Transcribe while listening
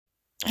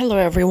Hello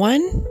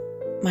everyone,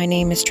 my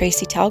name is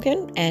Tracy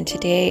Talgan and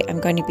today I'm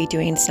going to be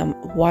doing some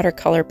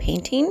watercolor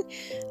painting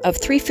of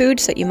three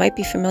foods that you might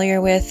be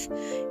familiar with: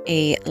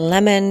 a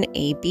lemon,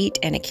 a beet,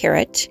 and a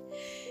carrot.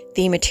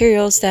 The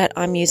materials that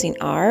I'm using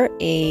are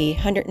a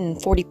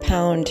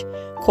 140-pound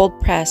cold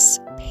press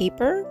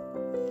paper,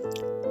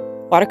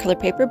 watercolor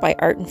paper by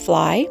Art and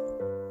Fly,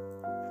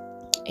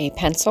 a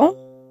pencil,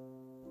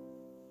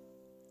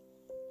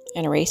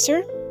 an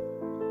eraser,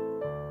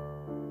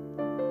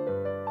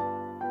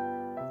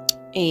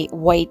 a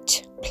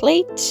white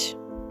plate,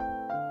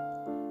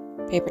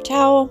 paper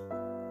towel,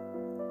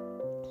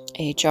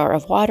 a jar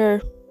of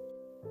water,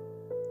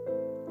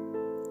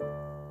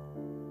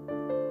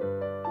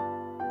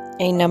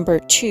 a number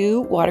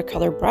 2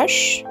 watercolor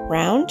brush,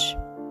 round,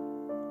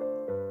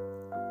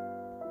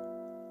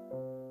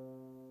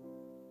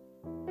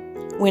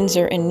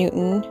 Winsor &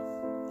 Newton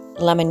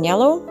lemon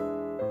yellow,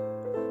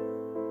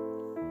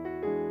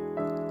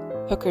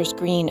 Hooker's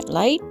green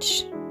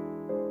light,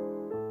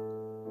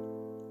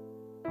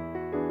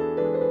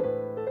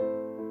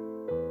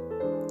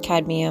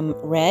 cadmium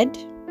red,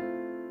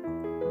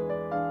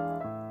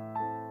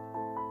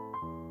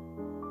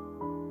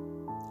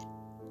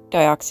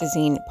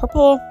 dioxazine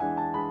purple,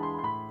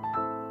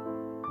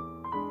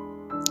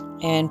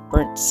 and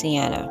burnt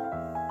sienna.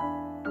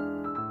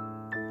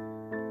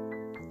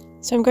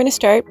 So I'm going to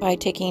start by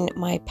taking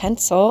my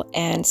pencil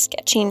and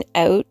sketching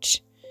out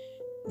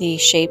the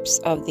shapes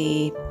of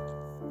the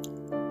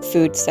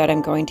foods that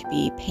I'm going to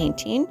be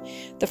painting.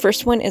 The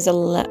first one is a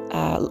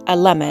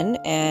lemon,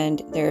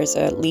 and there's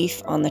a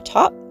leaf on the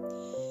top.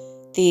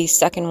 The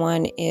second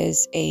one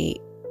is a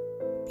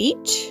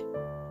beet,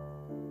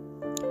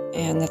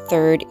 and the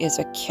third is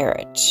a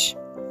carrot.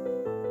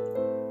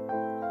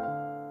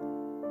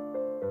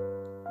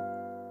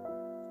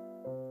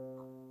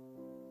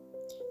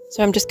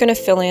 So I'm just going to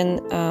fill in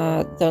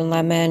the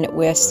lemon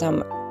with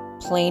some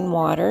plain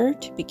water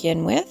to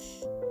begin with.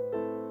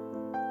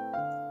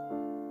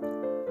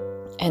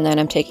 And then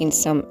I'm taking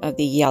some of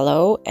the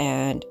yellow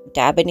and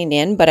dabbing it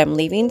in, but I'm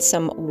leaving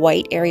some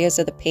white areas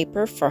of the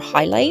paper for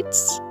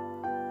highlights.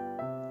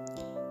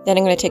 Then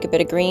I'm going to take a bit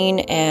of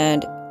green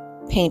and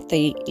paint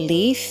the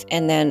leaf,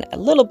 and then a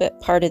little bit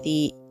part of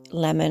the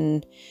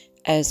lemon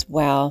as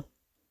well.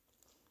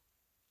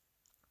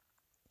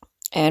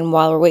 And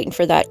while we're waiting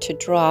for that to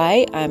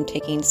dry, I'm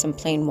taking some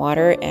plain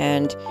water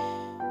and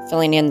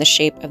filling in the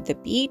shape of the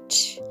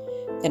beet.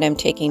 Then I'm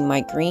taking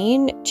my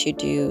green to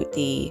do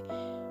the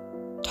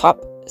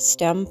top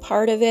stem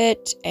part of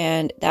it,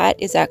 and that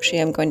is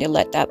actually, I'm going to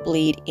let that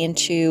bleed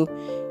into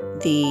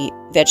the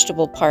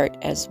vegetable part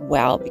as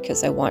well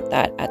because I want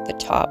that at the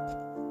top.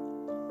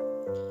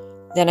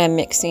 Then I'm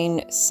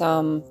mixing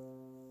some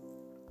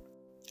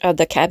of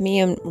the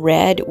cadmium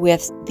red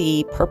with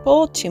the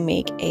purple to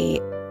make a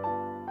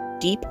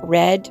deep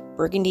red,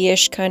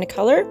 burgundy-ish kind of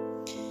color.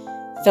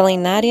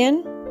 Filling that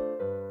in.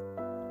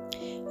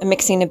 I'm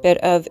mixing a bit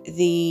of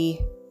the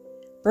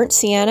burnt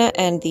sienna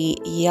and the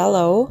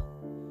yellow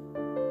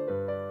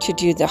to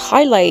do the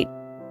highlight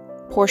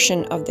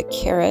portion of the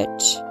carrot.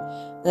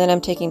 And then I'm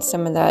taking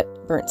some of that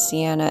burnt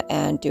sienna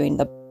and doing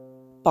the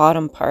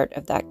bottom part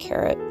of that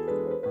carrot.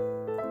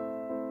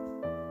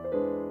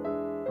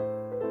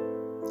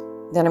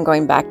 Then I'm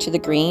going back to the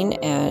green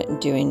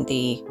and doing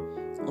the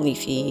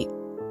leafy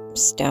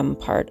stem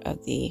part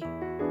of the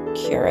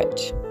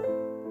carrot.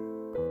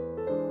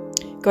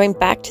 Going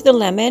back to the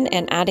lemon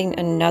and adding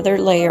another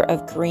layer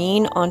of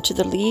green onto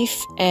the leaf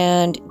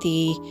and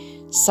the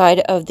side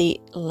of the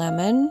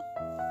lemon.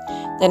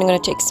 Then I'm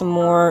going to take some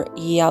more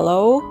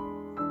yellow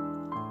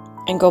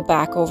and go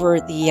back over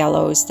the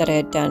yellows that I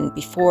had done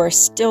before,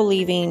 still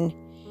leaving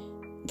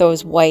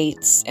those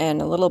whites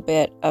and a little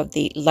bit of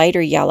the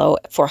lighter yellow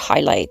for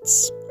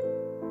highlights.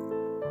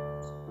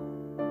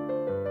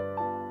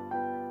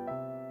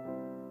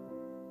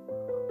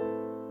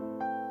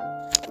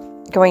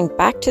 Going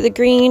back to the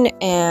green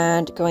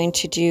and going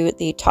to do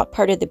the top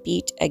part of the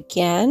beet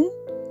again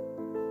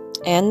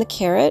and the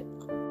carrot.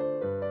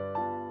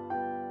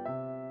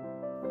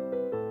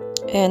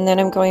 And then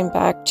I'm going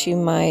back to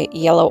my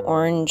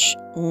yellow-orange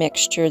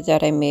mixture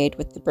that I made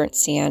with the burnt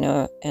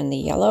sienna and the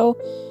yellow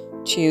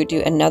to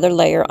do another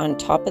layer on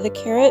top of the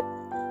carrot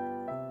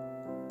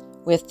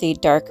with the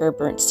darker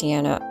burnt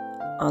sienna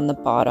on the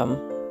bottom.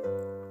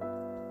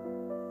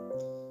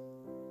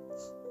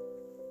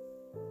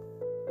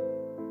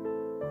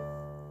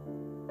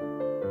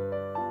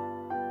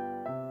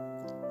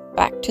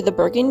 Back to the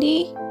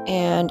burgundy,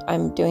 and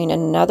I'm doing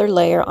another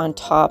layer on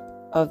top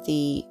of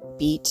the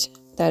beet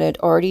that I'd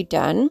already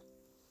done,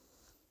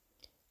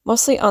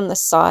 mostly on the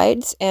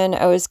sides, and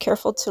I was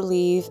careful to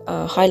leave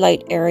a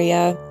highlight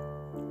area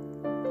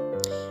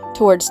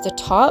towards the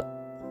top.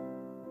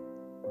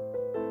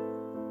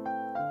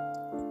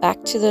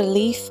 Back to the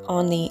leaf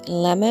on the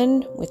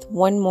lemon with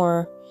one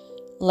more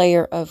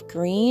layer of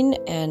green,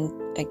 and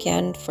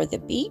again for the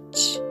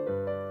beet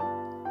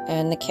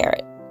and the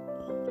carrot.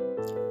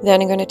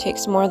 Then I'm going to take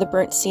some more of the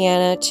burnt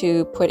sienna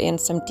to put in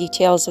some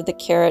details of the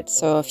carrot,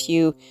 so a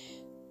few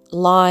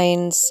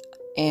lines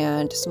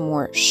and some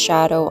more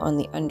shadow on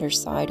the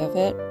underside of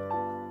it.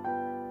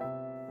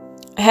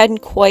 I hadn't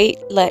quite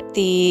let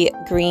the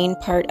green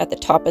part at the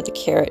top of the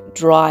carrot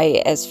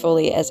dry as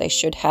fully as I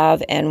should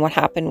have, and what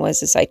happened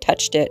was I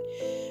touched it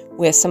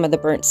with some of the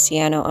burnt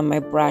sienna on my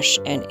brush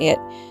and it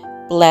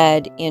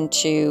bled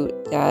into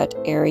that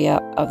area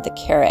of the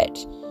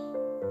carrot.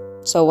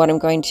 So what I'm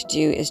going to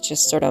do is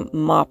just sort of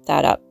mop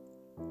that up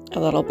a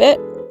little bit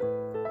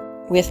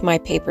with my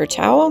paper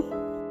towel,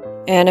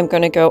 and I'm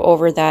going to go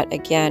over that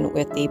again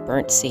with the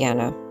burnt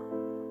sienna,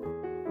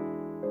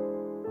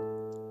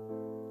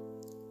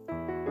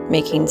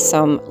 making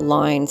some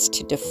lines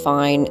to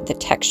define the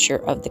texture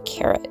of the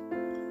carrot.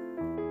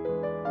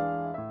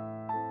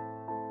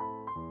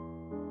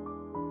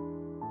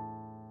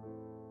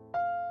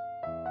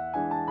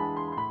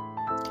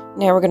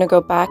 Now we're going to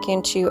go back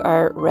into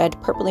our red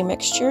purpley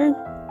mixture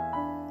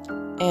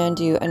and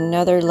do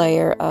another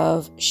layer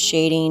of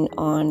shading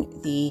on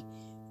the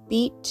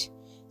beet.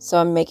 So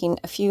I'm making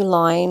a few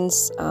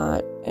lines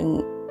and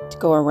to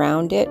go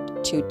around it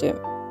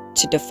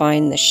to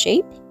define the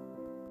shape.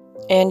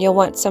 And you'll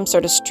want some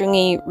sort of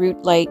stringy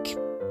root-like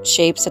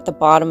shapes at the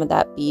bottom of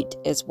that beet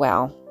as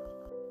well.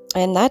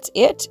 And that's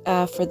it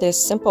for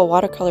this simple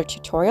watercolor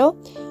tutorial.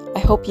 I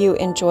hope you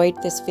enjoyed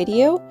this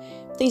video.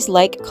 Please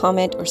like,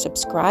 comment, or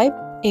subscribe.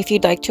 If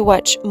you'd like to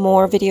watch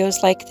more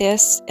videos like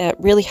this, it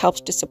really helps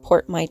to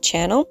support my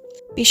channel.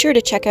 Be sure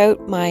to check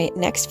out my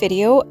next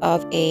video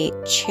of a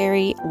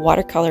cherry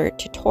watercolor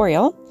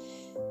tutorial.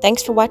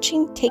 Thanks for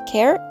watching, take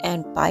care,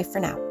 and bye for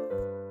now.